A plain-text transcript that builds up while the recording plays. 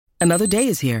Another day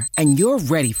is here, and you're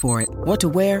ready for it. What to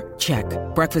wear? Check.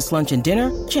 Breakfast, lunch, and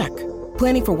dinner? Check.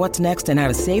 Planning for what's next and how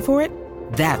to save for it?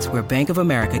 That's where Bank of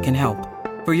America can help.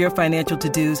 For your financial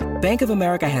to-dos, Bank of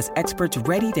America has experts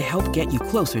ready to help get you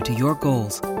closer to your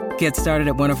goals. Get started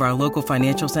at one of our local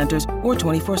financial centers or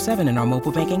 24/7 in our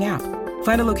mobile banking app.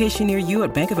 Find a location near you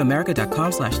at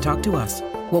bankofamerica.com/talktous.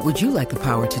 What would you like the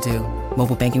power to do?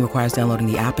 Mobile banking requires downloading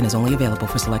the app and is only available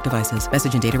for select devices.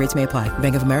 Message and data rates may apply.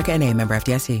 Bank of America N.A., member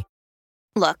FDIC.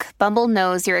 Look, Bumble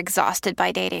knows you're exhausted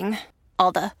by dating.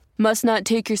 All the must not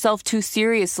take yourself too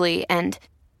seriously and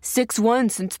 6'1"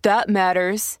 since that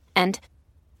matters. And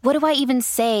what do I even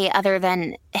say other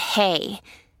than, hey?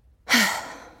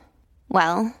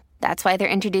 Well, that's why they're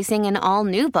introducing an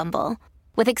all-new Bumble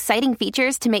with exciting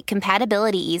features to make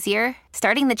compatibility easier,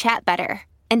 starting the chat better,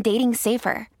 and dating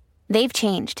safer. They've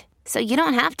changed, so you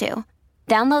don't have to.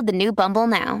 Download the new Bumble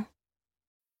now.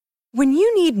 When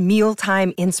you need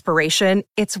mealtime inspiration,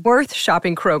 it's worth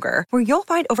shopping Kroger, where you'll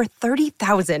find over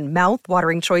 30,000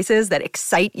 mouth-watering choices that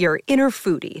excite your inner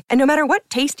foodie. And no matter what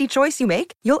tasty choice you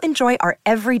make, you'll enjoy our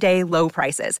everyday low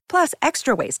prices, plus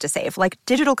extra ways to save, like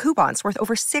digital coupons worth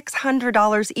over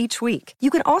 $600 each week. You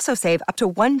can also save up to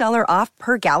 $1 off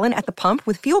per gallon at the pump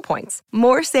with fuel points.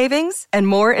 More savings and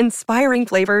more inspiring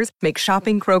flavors make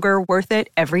shopping Kroger worth it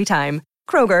every time.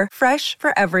 Kroger, fresh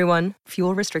for everyone.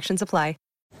 Fuel restrictions apply.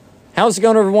 How's it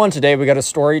going, everyone? Today we got a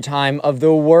story time of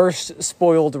the worst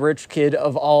spoiled rich kid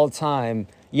of all time.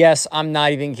 Yes, I'm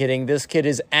not even kidding. This kid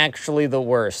is actually the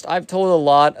worst. I've told a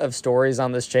lot of stories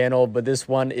on this channel, but this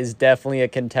one is definitely a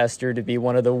contender to be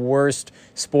one of the worst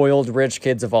spoiled rich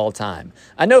kids of all time.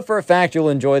 I know for a fact you'll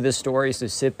enjoy this story, so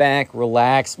sit back,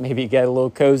 relax, maybe get a little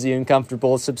cozy and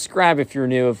comfortable. Subscribe if you're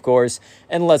new, of course,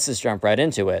 and let's just jump right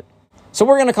into it. So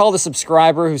we're going to call the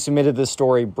subscriber who submitted this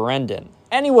story Brendan.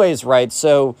 Anyways, right,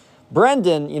 so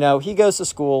Brendan, he goes to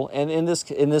school, and in this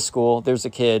school, there's a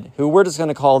kid who we're just going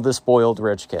to call the spoiled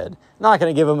rich kid. Not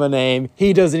going to give him a name.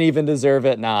 He doesn't even deserve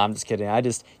it. Nah, I'm just kidding.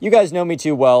 You guys know me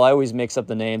too well. I always mix up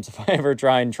the names if I ever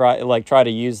try to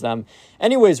use them.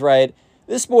 Anyways, right,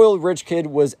 this spoiled rich kid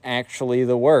was actually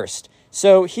the worst.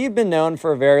 So he'd been known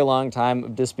for a very long time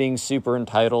of just being super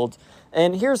entitled.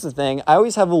 And here's the thing. I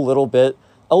always have a little bit,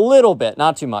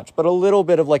 not too much, but a little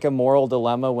bit of like a moral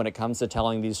dilemma when it comes to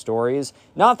telling these stories.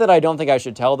 Not that I don't think I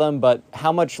should tell them, but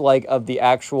how much like of the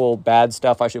actual bad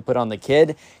stuff I should put on the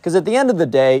kid. Because at the end of the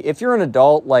day, if you're an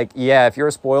adult, if you're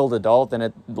a spoiled adult,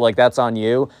 then that's on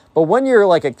you. But when you're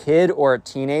like a kid or a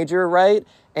teenager, right?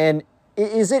 And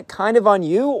is it kind of on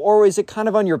you, or is it kind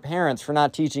of on your parents for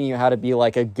not teaching you how to be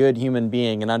like a good human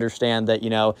being and understand that,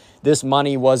 this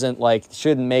money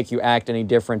shouldn't make you act any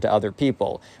different to other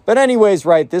people? But anyways,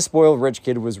 right, this spoiled rich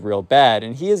kid was real bad,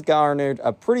 and he has garnered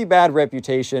a pretty bad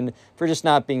reputation for just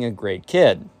not being a great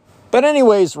kid. But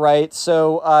anyways, right,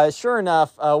 so sure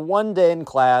enough, one day in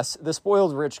class, the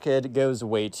spoiled rich kid goes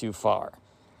way too far.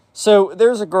 So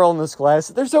there's a girl in this class.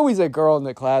 There's always a girl in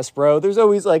the class, bro. There's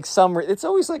always it's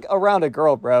always around a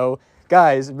girl, bro.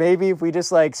 Guys, maybe if we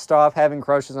just stop having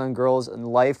crushes on girls in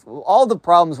life, all the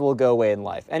problems will go away in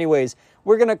life. Anyways,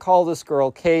 we're going to call this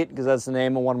girl Kate because that's the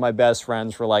name of one of my best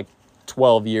friends for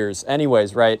 12 years.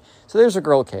 Anyways, right? So there's a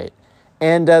girl, Kate.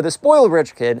 And the spoiled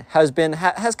rich kid has kind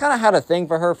of had a thing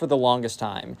for her for the longest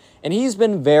time. And he's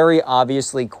been very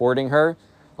obviously courting her.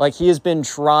 He has been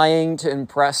trying to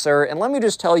impress her. And let me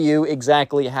just tell you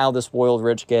exactly how the spoiled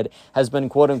rich kid has been,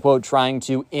 quote unquote, trying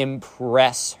to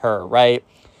impress her, right?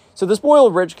 So the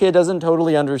spoiled rich kid doesn't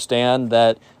totally understand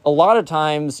that a lot of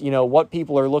times, what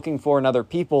people are looking for in other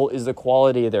people is the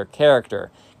quality of their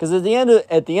character. Because at the end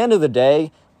of the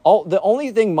day, the only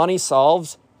thing money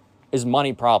solves is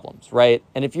money problems, right?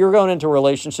 And if you're going into a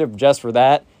relationship just for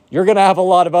that, you're going to have a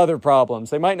lot of other problems.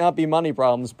 They might not be money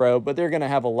problems, bro, but they're going to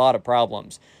have a lot of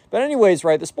problems. But anyways,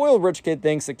 right, the spoiled rich kid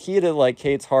thinks the key to,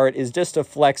 Kate's heart is just to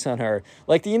flex on her.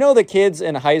 Do you know the kids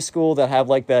in high school that have,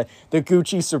 the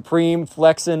Gucci Supreme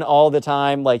flexing all the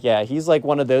time? He's,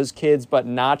 one of those kids, but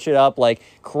notch it up,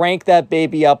 crank that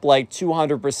baby up,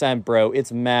 200%, bro.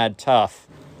 It's mad tough.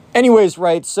 Anyways,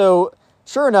 right, so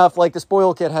sure enough, the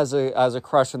spoiled kid has a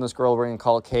crush on this girl we're going to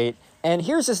call Kate. And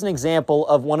here's just an example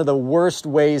of one of the worst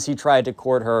ways he tried to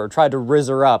court her, or tried to rizz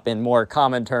her up in more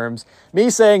common terms.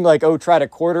 Me saying, try to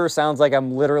court her sounds like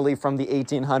I'm literally from the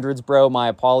 1800s, bro. My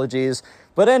apologies.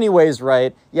 But anyways,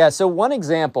 right, yeah, so one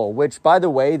example, which, by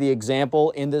the way, the example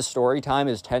in this story time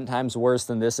is 10 times worse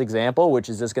than this example, which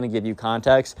is just going to give you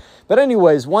context. But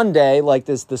anyways, one day,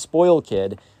 the spoiled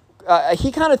kid,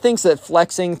 he kind of thinks that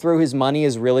flexing through his money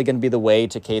is really going to be the way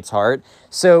to Kate's heart.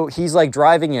 So he's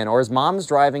driving in, or his mom's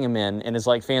driving him in his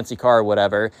fancy car or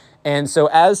whatever. And so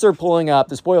as they're pulling up,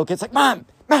 the spoiled kid's like, Mom,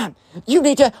 Mom, you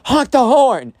need to honk the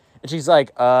horn. And she's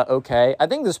like, okay. I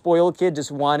think the spoiled kid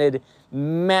just wanted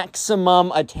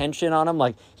maximum attention on him.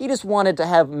 Like, he just wanted to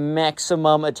have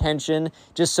maximum attention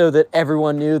just so that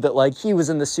everyone knew that, like, he was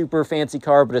in the super fancy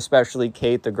car, but especially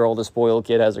Kate, the girl the spoiled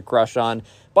kid has a crush on.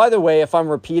 By the way, if I'm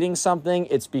repeating something,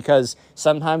 it's because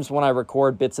sometimes when I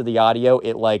record bits of the audio,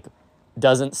 it, like,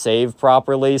 doesn't save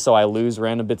properly, so I lose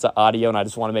random bits of audio, and I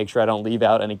just want to make sure I don't leave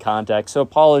out any context. So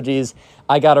apologies,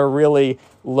 I got a really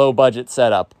low-budget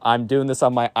setup. I'm doing this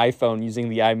on my iPhone using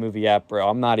the iMovie app, bro.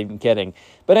 I'm not even kidding.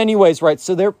 But anyways, right,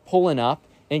 so they're pulling up,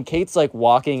 and Kate's, like,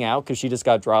 walking out because she just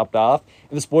got dropped off,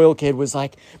 and the spoiled kid was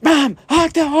like, Mom,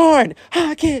 honk the horn!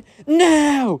 Honk it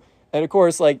now! And, of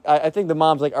course, like, I think the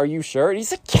mom's like, are you sure? And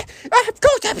he's like, yeah, of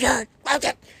course I'm sure!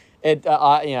 Okay. At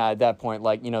that point,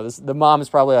 like, the mom is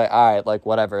probably like, all right, like,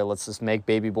 whatever, let's just make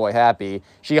baby boy happy.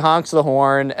 She honks the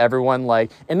horn, everyone,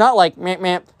 like, and not like, meh,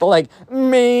 meh, but like,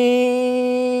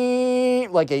 meh,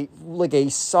 like a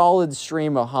solid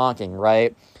stream of honking,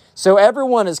 right? So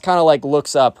everyone is kind of like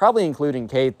looks up, probably including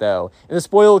Kate, though. And the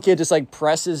spoiled kid just like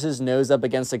presses his nose up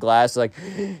against the glass, like,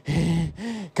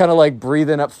 kind of like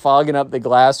breathing up, fogging up the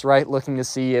glass, right? Looking to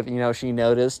see if, she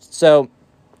noticed. So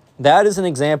that is an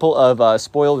example of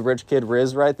spoiled rich kid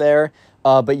Riz right there.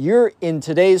 But you're in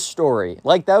today's story,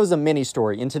 like that was a mini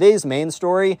story. In today's main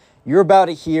story, you're about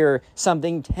to hear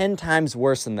something 10 times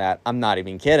worse than that. I'm not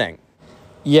even kidding.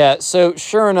 Yeah, so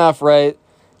sure enough, right,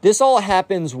 this all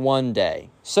happens one day.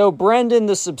 So Brendan,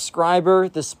 the subscriber,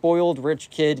 the spoiled rich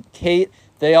kid, Kate,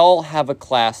 they all have a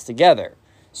class together.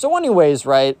 So anyways,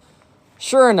 right,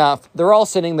 sure enough, they're all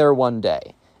sitting there one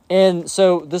day. And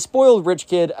so the spoiled rich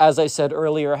kid, as I said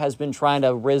earlier, has been trying to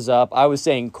rizz up. I was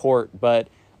saying court, but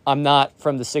I'm not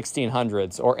from the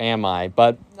 1600s, or am I?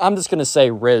 But I'm just going to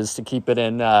say Riz to keep it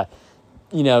in,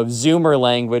 Zoomer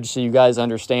language so you guys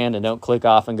understand and don't click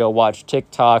off and go watch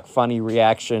TikTok, funny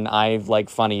reaction, I like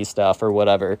funny stuff or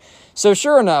whatever. So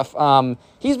sure enough,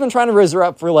 he's been trying to rizz her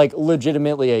up for like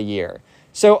legitimately a year.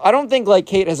 So I don't think like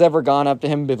Kate has ever gone up to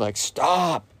him and been like,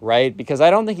 stop, right? Because I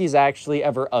don't think he's actually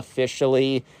ever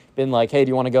officially been like, hey, do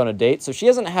you want to go on a date? So she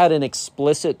hasn't had an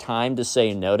explicit time to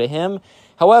say no to him.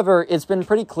 However, it's been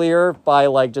pretty clear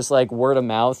by just word of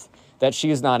mouth that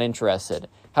she's not interested.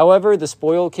 However, the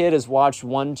spoiled kid has watched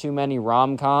one too many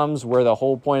rom-coms where the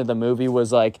whole point of the movie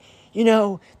was like,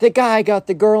 the guy got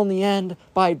the girl in the end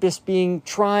by just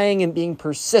trying and being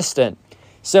persistent.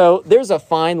 So there's a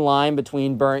fine line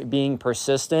between being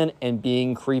persistent and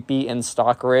being creepy and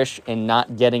stalkerish and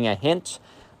not getting a hint.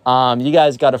 You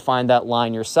guys got to find that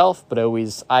line yourself, but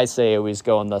I say always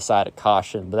go on the side of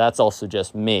caution, but that's also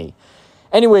just me.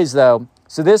 Anyways, though,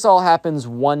 so this all happens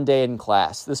one day in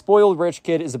class. The spoiled rich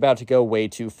kid is about to go way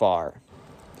too far.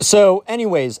 So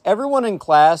anyways, everyone in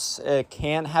class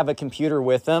can have a computer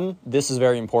with them. This is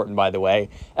very important, by the way.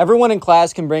 Everyone in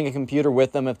class can bring a computer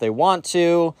with them if they want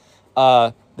to.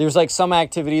 There's some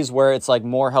activities where it's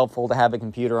more helpful to have a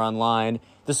computer online.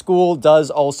 The school does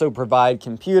also provide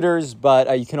computers,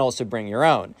 but you can also bring your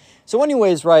own. So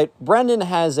anyways, right, Brendan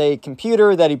has a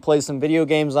computer that he plays some video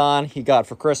games on. He got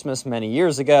for Christmas many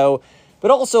years ago. But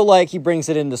also, he brings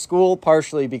it into school,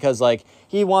 partially because,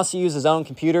 he wants to use his own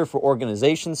computer for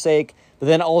organization's sake. But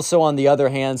then also, on the other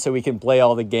hand, so he can play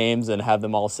all the games and have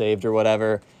them all saved or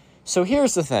whatever. So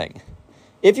here's the thing.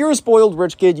 If you're a spoiled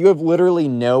rich kid, you have literally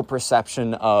no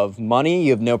perception of money.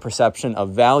 You have no perception of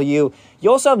value.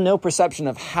 You also have no perception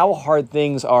of how hard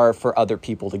things are for other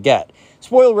people to get.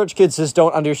 Spoiled rich kids just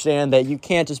don't understand that you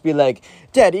can't just be like,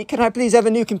 Daddy, can I please have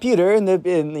a new computer?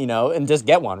 And just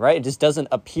get one, right? It just doesn't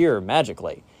appear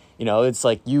magically. It's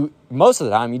most of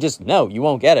the time, you just know you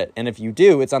won't get it. And if you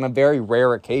do, it's on a very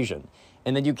rare occasion.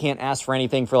 And then you can't ask for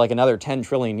anything for another 10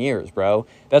 trillion years, bro.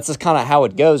 That's just kind of how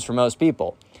it goes for most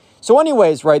people. So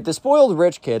anyways, right, the spoiled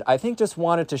rich kid, I think just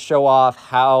wanted to show off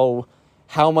how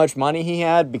much money he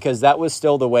had, because that was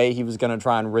still the way he was going to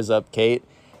try and rizz up Kate.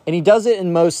 And he does it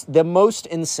in the most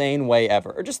insane way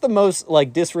ever, or just the most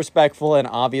disrespectful and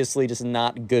obviously just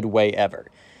not good way ever.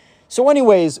 So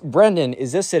anyways, Brendan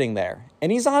is just sitting there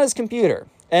and he's on his computer.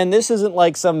 And this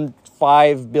isn't some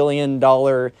 $5 billion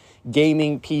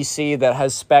gaming PC that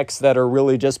has specs that are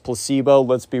really just placebo.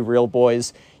 Let's be real,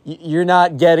 boys. You're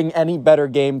not getting any better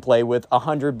gameplay with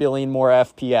 100 billion more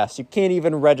FPS. You can't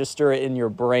even register it in your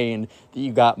brain that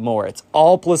you got more. It's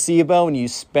all placebo and you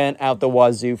spent out the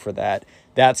wazoo for that.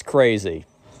 That's crazy.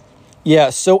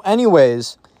 Yeah, so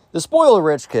anyways, the spoiled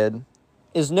rich kid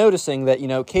is noticing that,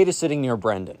 Kate is sitting near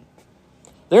Brendan.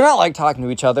 They're not talking to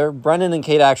each other. Brendan and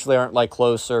Kate actually aren't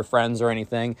close or friends or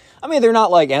anything. I mean, they're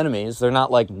not enemies. They're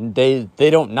not they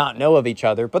don't not know of each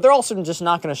other, but they're also just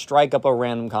not going to strike up a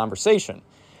random conversation.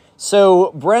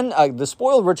 So the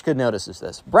spoiled rich kid notices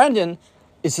this. Brendan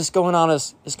is just going on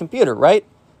his computer, right?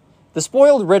 The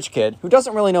spoiled rich kid, who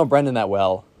doesn't really know Brendan that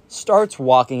well, starts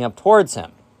walking up towards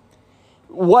him.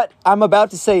 What I'm about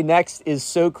to say next is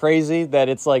so crazy that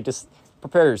it's like, just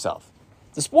prepare yourself.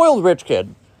 The spoiled rich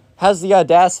kid has the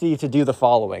audacity to do the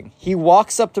following. He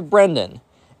walks up to Brendan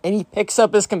and he picks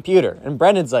up his computer. And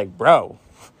Brendan's like, bro,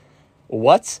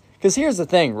 what? Because here's the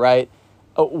thing, right?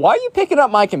 Why are you picking up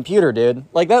my computer, dude?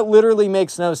 Like, that literally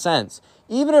makes no sense.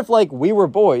 Even if, like, we were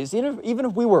boys, even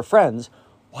if we were friends,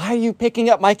 why are you picking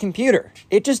up my computer?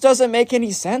 It just doesn't make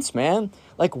any sense, man.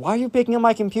 Like, why are you picking up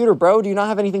my computer, bro? Do you not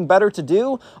have anything better to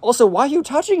do? Also, why are you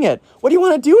touching it? What do you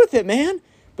want to do with it, man?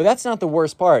 But that's not the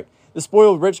worst part. The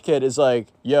spoiled rich kid is like,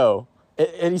 yo.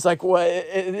 And he's like, what?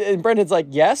 And Brendan's like,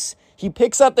 yes. He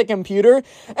picks up the computer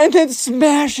and then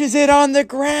smashes it on the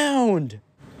ground.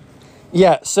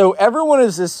 Yeah, so everyone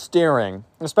is just staring,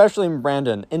 especially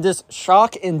Brandon, in this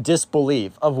shock and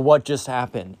disbelief of what just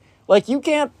happened. Like, you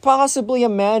can't possibly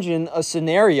imagine a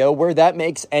scenario where that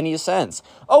makes any sense.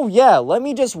 Oh yeah, let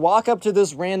me just walk up to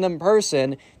this random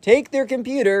person, take their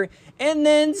computer, and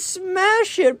then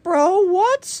smash it, bro.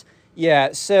 What?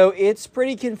 Yeah, so it's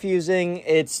pretty confusing.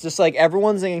 It's just like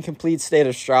everyone's in a complete state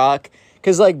of shock.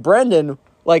 Because, like, Brendan,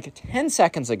 like, 10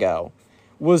 seconds ago,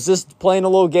 was just playing a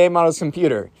little game on his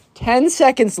computer. 10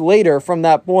 seconds later from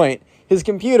that point, his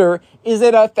computer is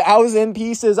at 1,000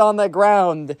 pieces on the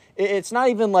ground. It's not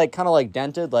even like kind of like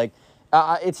dented. Like,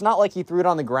 it's not like he threw it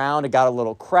on the ground. It got a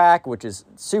little crack, which is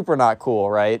super not cool,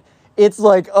 right? It's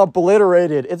like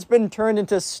obliterated. It's been turned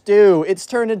into stew. It's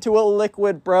turned into a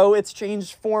liquid, bro. It's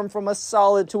changed form from a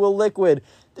solid to a liquid.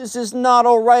 This is not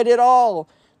all right at all.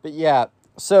 But yeah,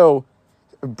 so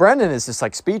Brendan is just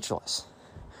like speechless.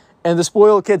 And the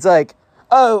spoiled kid's like,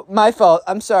 oh, my fault.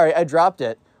 I'm sorry. I dropped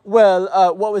it.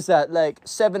 Well, what was that? Like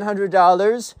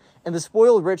 $700? And the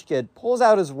spoiled rich kid pulls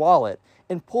out his wallet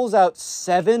and pulls out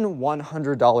 7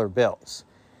 $100 bills.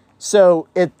 So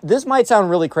this might sound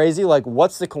really crazy. Like,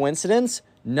 what's the coincidence?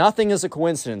 Nothing is a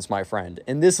coincidence, my friend.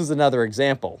 And this is another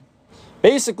example.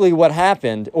 Basically, what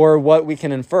happened, or what we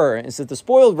can infer, is that the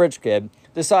spoiled rich kid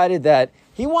decided that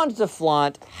he wanted to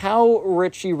flaunt how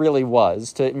rich he really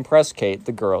was to impress Kate,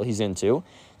 the girl he's into.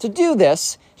 To do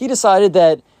this, he decided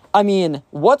that, I mean,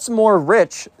 what's more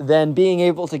rich than being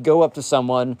able to go up to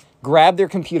someone, grab their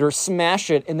computer, smash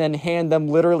it, and then hand them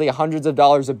literally hundreds of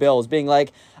dollars of bills, being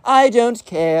like, I don't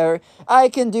care, I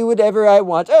can do whatever I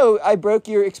want. Oh, I broke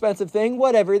your expensive thing,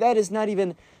 whatever, that is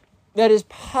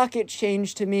pocket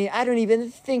change to me, I don't even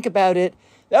think about it.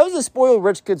 That was the spoiled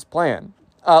rich kid's plan.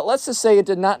 Let's just say it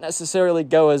did not necessarily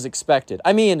go as expected.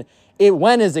 I mean, it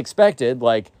went as expected,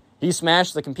 like, he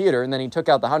smashed the computer and then he took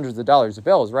out the hundreds of dollars of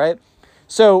bills, right?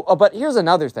 So, but here's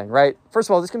another thing, right? First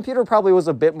of all, this computer probably was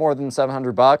a bit more than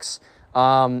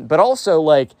 $700, but also,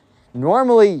 like,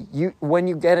 normally when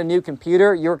you get a new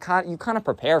computer, you kind of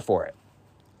prepare for it.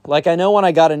 Like, I know when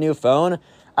I got a new phone,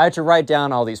 I had to write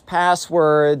down all these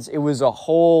passwords. It was a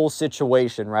whole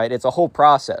situation, right? It's a whole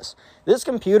process. This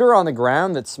computer on the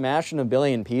ground that's smashed in a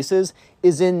billion pieces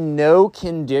is in no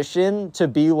condition to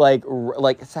be like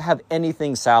to have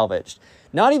anything salvaged.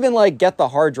 Not even like get the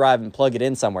hard drive and plug it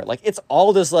in somewhere. Like, it's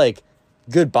all just like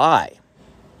goodbye.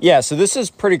 Yeah, so this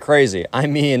is pretty crazy. I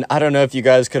mean, I don't know if you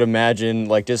guys could imagine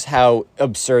like just how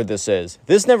absurd this is.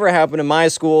 This never happened in my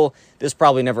school. This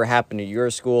probably never happened at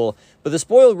your school. But the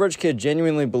spoiled rich kid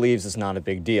genuinely believes it's not a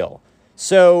big deal.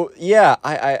 So yeah,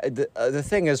 the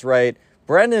thing is, right,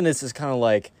 Brendan is just kind of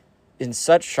like in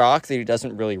such shock that he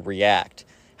doesn't really react.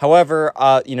 However,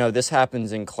 this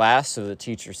happens in class, so the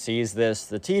teacher sees this.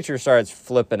 The teacher starts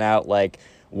flipping out like,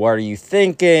 what are you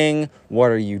thinking? What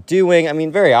are you doing? I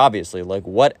mean, very obviously, like,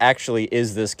 what actually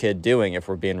is this kid doing if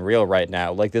we're being real right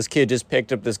now? Like, this kid just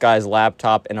picked up this guy's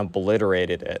laptop and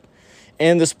obliterated it.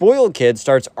 And the spoiled kid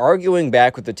starts arguing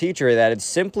back with the teacher that it's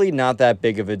simply not that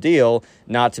big of a deal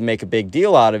not to make a big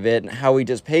deal out of it, and how he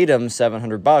just paid him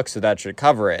 $700, so that should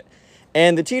cover it.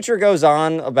 And the teacher goes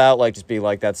on about, like, just being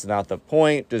like, that's not the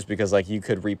point, just because, like, you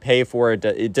could repay for it.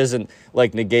 It doesn't,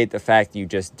 like, negate the fact you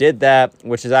just did that,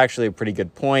 which is actually a pretty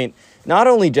good point. Not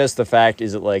only just the fact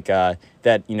is it, like, that,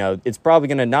 it's probably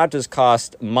going to not just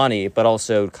cost money, but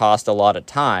also cost a lot of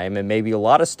time, and maybe a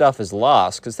lot of stuff is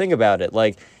lost. Because think about it,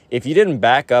 like, if you didn't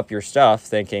back up your stuff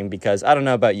thinking, because I don't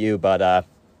know about you, but,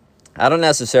 I don't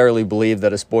necessarily believe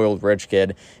that a spoiled rich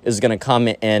kid is going to come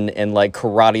in and like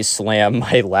karate slam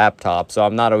my laptop, so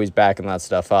I'm not always backing that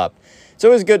stuff up. It's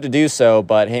always good to do so,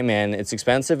 but hey man, it's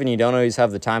expensive and you don't always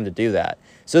have the time to do that.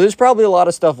 So there's probably a lot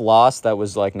of stuff lost that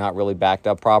was like not really backed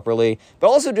up properly, but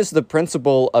also just the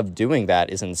principle of doing that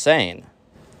is insane.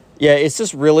 Yeah, it's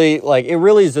just really, like, it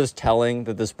really is just telling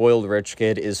that the spoiled rich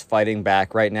kid is fighting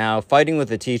back right now, fighting with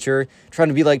the teacher, trying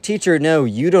to be like, teacher, no,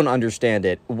 you don't understand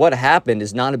it. What happened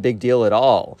is not a big deal at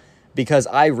all, because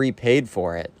I repaid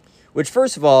for it. Which,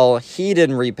 first of all, he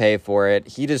didn't repay for it.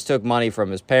 He just took money from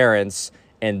his parents,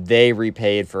 and they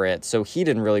repaid for it. So he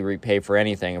didn't really repay for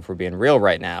anything, if we're being real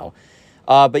right now.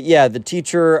 But yeah, the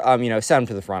teacher, sent him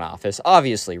to the front office,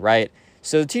 obviously, right?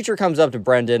 So the teacher comes up to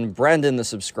Brendan, the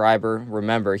subscriber.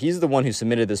 Remember, he's the one who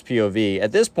submitted this POV.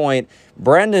 At this point,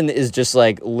 Brendan is just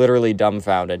like literally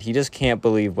dumbfounded. He just can't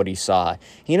believe what he saw.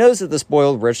 He knows that the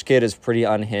spoiled rich kid is pretty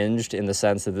unhinged in the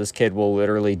sense that this kid will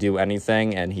literally do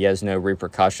anything and he has no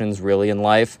repercussions really in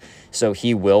life. So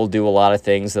he will do a lot of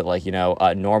things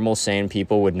that normal sane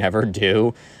people would never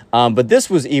do. But this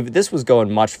was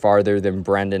going much farther than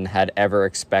Brendan had ever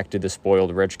expected the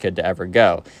spoiled rich kid to ever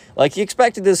go. Like, he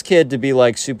expected this kid to be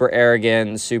like super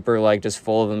arrogant, super like just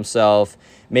full of himself,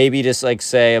 maybe just like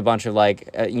say a bunch of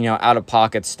out of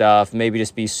pocket stuff, maybe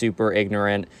just be super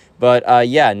ignorant. But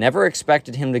never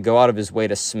expected him to go out of his way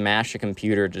to smash a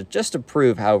computer just to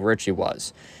prove how rich he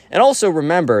was. And also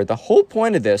remember, the whole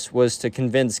point of this was to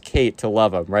convince Kate to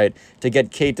love him, right? To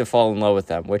get Kate to fall in love with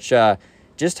him, which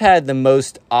just had the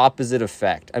most opposite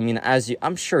effect. I mean,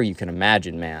 I'm sure you can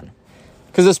imagine, man.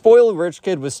 Because the spoiled rich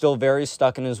kid was still very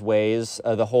stuck in his ways.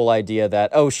 The whole idea that,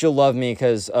 oh, she'll love me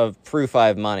because of proof I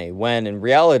have money. When in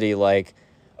reality,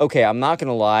 okay, I'm not going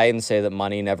to lie and say that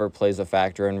money never plays a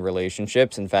factor in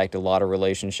relationships. In fact, a lot of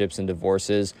relationships and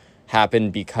divorces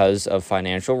happen because of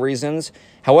financial reasons.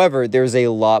 However, there's a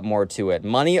lot more to it.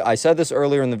 Money, I said this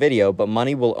earlier in the video, but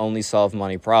money will only solve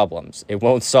money problems. It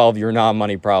won't solve your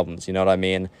non-money problems, you know what I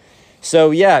mean?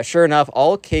 So yeah, sure enough,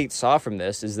 all Kate saw from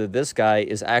this is that this guy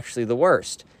is actually the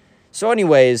worst. So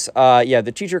anyways,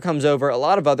 the teacher comes over. A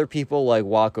lot of other people,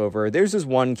 walk over. There's this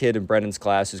one kid in Brendan's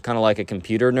class who's kind of like a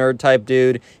computer nerd type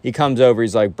dude. He comes over.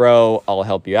 He's like, bro, I'll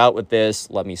help you out with this.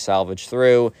 Let me salvage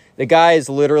through. The guy is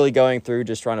literally going through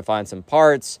just trying to find some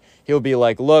parts. He'll be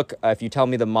like, look, if you tell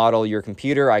me the model of your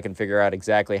computer, I can figure out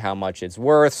exactly how much it's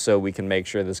worth so we can make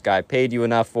sure this guy paid you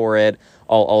enough for it.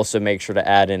 I'll also make sure to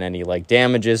add in any,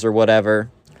 damages or whatever.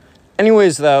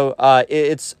 Anyways, though,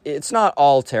 it's not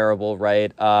all terrible,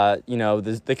 right?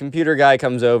 The computer guy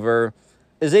comes over,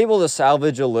 is able to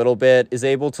salvage a little bit, is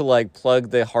able to, plug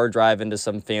the hard drive into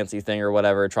some fancy thing or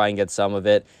whatever, try and get some of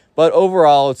it. But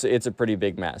overall, it's a pretty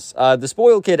big mess. The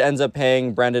spoiled kid ends up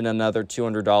paying Brendan another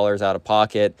 $200 out of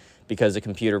pocket because the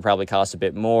computer probably costs a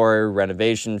bit more,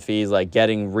 renovation fees,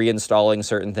 reinstalling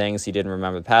certain things he didn't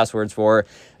remember the passwords for.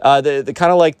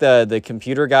 The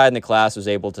computer guy in the class was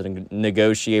able to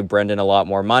negotiate Brendan a lot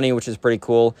more money, which is pretty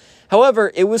cool.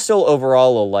 However, it was still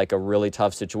overall a really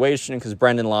tough situation because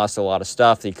Brendan lost a lot of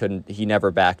stuff he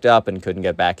never backed up and couldn't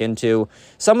get back into.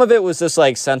 Some of it was just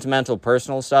sentimental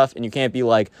personal stuff, and you can't be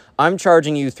like, I'm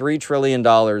charging you $3 trillion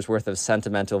worth of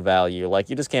sentimental value.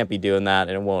 You just can't be doing that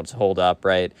and it won't hold up,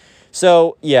 right?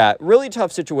 So, yeah, really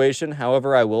tough situation.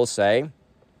 However, I will say,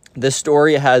 this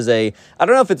story has I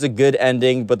don't know if it's a good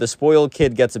ending, but the spoiled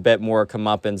kid gets a bit more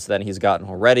comeuppance than he's gotten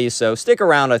already. So stick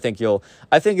around. I think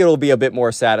it'll be a bit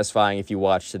more satisfying if you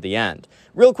watch to the end.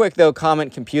 Real quick, though,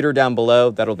 comment computer down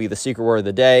below. That'll be the secret word of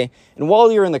the day. And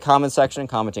while you're in the comment section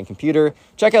commenting computer,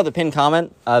 check out the pinned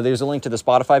comment. There's a link to the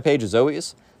Spotify page, as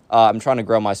always. I'm trying to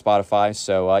grow my Spotify,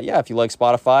 so if you like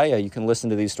Spotify, you can listen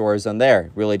to these stories on there.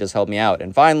 It really does help me out.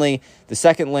 And finally, the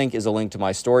second link is a link to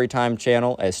my Storytime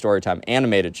channel, a Storytime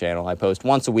animated channel. I post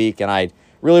once a week, and I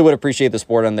really would appreciate the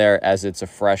support on there as it's a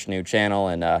fresh new channel,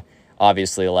 and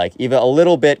obviously, even a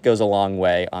little bit goes a long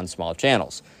way on small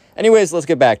channels. Anyways, let's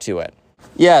get back to it.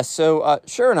 Yeah, so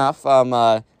sure enough,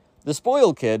 the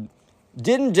spoiled kid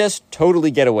didn't just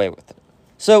totally get away with it.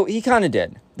 So he kind of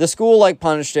did. The school,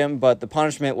 punished him, but the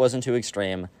punishment wasn't too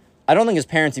extreme. I don't think his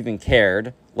parents even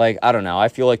cared. I don't know. I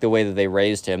feel like the way that they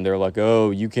raised him, they're like, oh,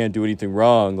 you can't do anything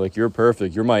wrong. You're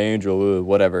perfect. You're my angel,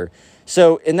 whatever.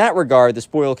 So in that regard, the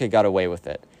spoiled kid got away with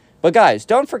it. But guys,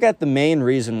 don't forget the main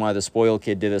reason why the spoiled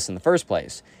kid did this in the first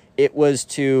place. It was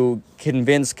to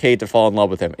convince Kate to fall in love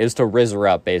with him. It was to rizz her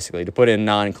up, basically, to put it in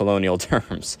non-colonial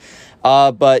terms.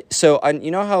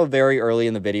 You know how very early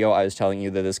in the video I was telling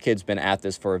you that this kid's been at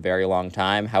this for a very long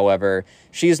time? However,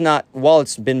 she's not, while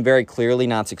it's been very clearly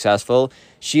not successful,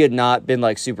 she had not been,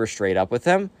 super straight up with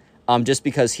him. Just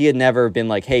because he had never been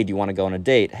like, hey, do you want to go on a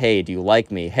date? Hey, do you like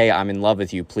me? Hey, I'm in love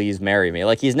with you. Please marry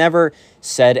me. He's never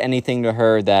said anything to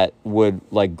her that would,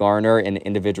 garner an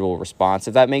individual response,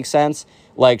 if that makes sense.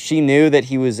 She knew that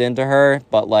he was into her,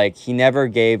 but, he never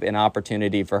gave an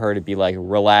opportunity for her to be like,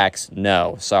 relax,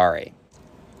 no, sorry.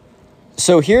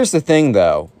 So here's the thing,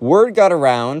 though. Word got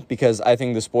around because I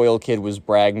think the spoiled kid was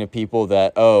bragging to people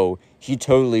that, oh, he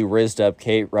totally rizzed up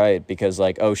Kate, right? Because,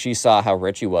 like, oh, she saw how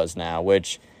rich he was now,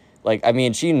 which, like, I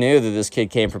mean, she knew that this kid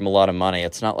came from a lot of money.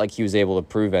 It's not like he was able to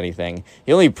prove anything.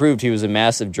 He only proved he was a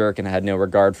massive jerk and had no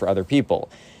regard for other people.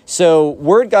 So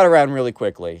word got around really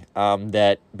quickly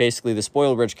that basically the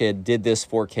spoiled rich kid did this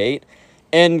for Kate,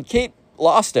 and Kate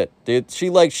lost it, dude.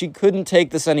 She couldn't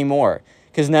take this anymore.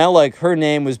 Because now, like, her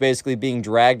name was basically being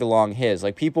dragged along his.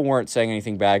 Like, people weren't saying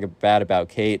anything bad about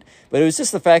Kate, but it was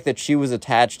just the fact that she was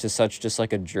attached to such just,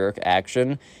 like, a jerk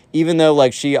action. Even though,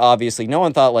 like, she obviously, no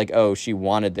one thought, like, oh, she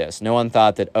wanted this. No one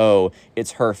thought that, oh,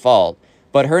 it's her fault.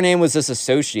 But her name was just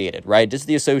associated, right? Just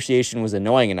the association was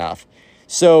annoying enough.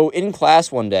 So, in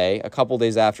class one day, a couple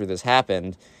days after this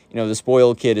happened, you know, the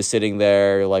spoiled kid is sitting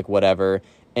there, like, whatever.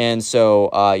 And so,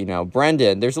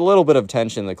 Brendan, there's a little bit of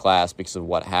tension in the class because of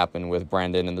what happened with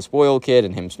Brendan and the spoiled kid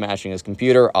and him smashing his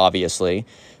computer, obviously.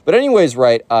 But anyways,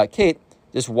 right, Kate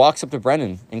just walks up to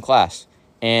Brendan in class.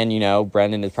 And,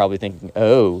 Brendan is probably thinking,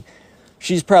 oh,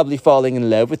 she's probably falling in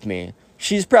love with me.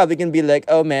 She's probably going to be like,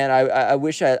 oh, man, I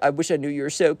wish I knew you were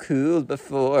so cool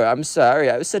before. I'm sorry,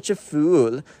 I was such a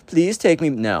fool. Please take me.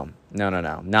 No,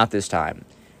 not this time.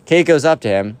 Kate goes up to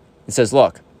him and says,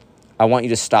 look, I want you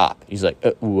to stop. He's like,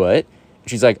 what?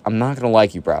 She's like, I'm not going to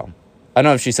like you, bro. I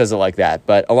don't know if she says it like that,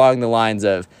 but along the lines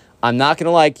of, I'm not going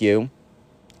to like you.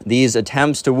 These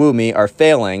attempts to woo me are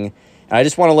failing. And I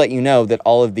just want to let you know that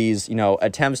all of these,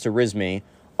 attempts to rizz me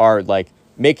are like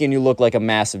making you look like a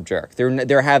massive jerk.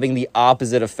 They're having the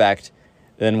opposite effect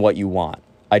than what you want.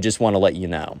 I just want to let you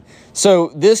know.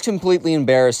 So this completely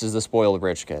embarrasses the spoiled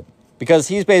rich kid because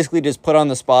he's basically just put on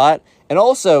the spot. And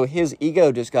also, his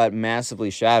ego just got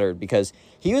massively shattered because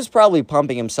he was probably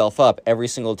pumping himself up every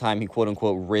single time he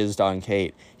quote-unquote rizzed on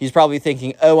Kate. He's probably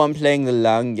thinking, oh, I'm playing the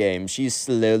long game. She's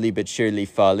slowly but surely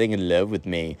falling in love with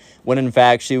me. When in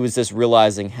fact, she was just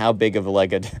realizing how big of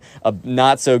a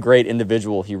not-so-great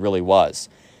individual he really was.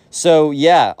 So,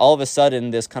 yeah, all of a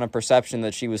sudden, this kind of perception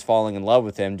that she was falling in love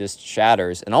with him just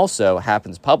shatters and also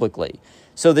happens publicly.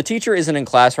 So the teacher isn't in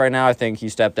class right now. I think he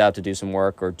stepped out to do some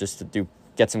work or just to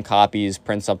get some copies,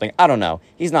 print something. I don't know.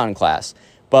 He's not in class.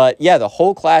 But yeah, the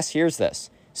whole class hears this.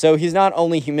 So he's not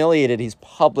only humiliated, he's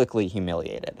publicly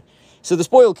humiliated. So the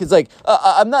spoiled kid's like,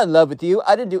 I'm not in love with you.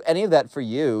 I didn't do any of that for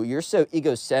you. You're so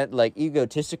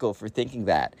egotistical for thinking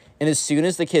that. And as soon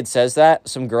as the kid says that,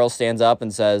 some girl stands up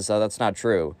and says, oh, that's not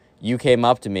true. You came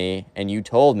up to me and you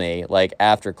told me, like,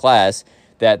 after class,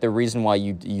 that the reason why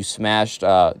you smashed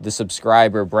the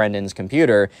subscriber Brendan's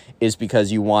computer is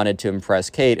because you wanted to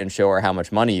impress Kate and show her how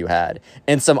much money you had.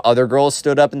 And some other girls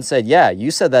stood up and said, yeah,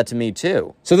 you said that to me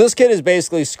too. So this kid is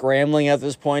basically scrambling at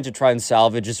this point to try and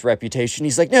salvage his reputation.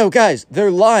 He's like, no, guys,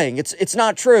 they're lying. It's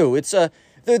not true.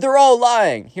 They're all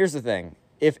lying. Here's the thing.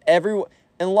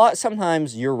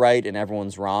 Sometimes you're right and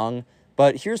everyone's wrong.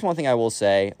 But here's one thing I will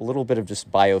say, a little bit of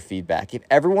just biofeedback. If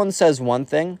everyone says one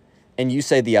thing and you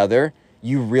say the other,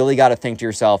 you really got to think to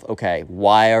yourself, okay,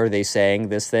 why are they saying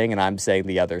this thing and I'm saying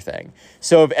the other thing?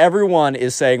 So if everyone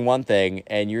is saying one thing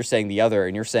and you're saying the other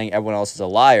and you're saying everyone else is a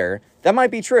liar, that might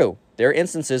be true. There are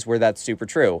instances where that's super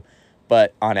true.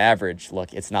 But on average,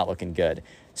 look, it's not looking good.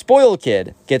 Spoiled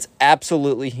kid gets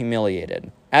absolutely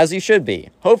humiliated, as he should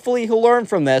be. Hopefully he'll learn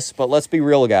from this, but let's be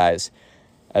real, guys.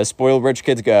 As spoiled rich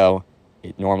kids go,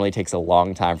 it normally takes a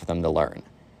long time for them to learn.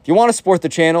 If you want to support the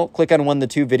channel, click on one of the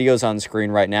two videos on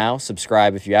screen right now.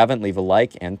 Subscribe if you haven't, leave a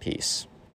like, and peace.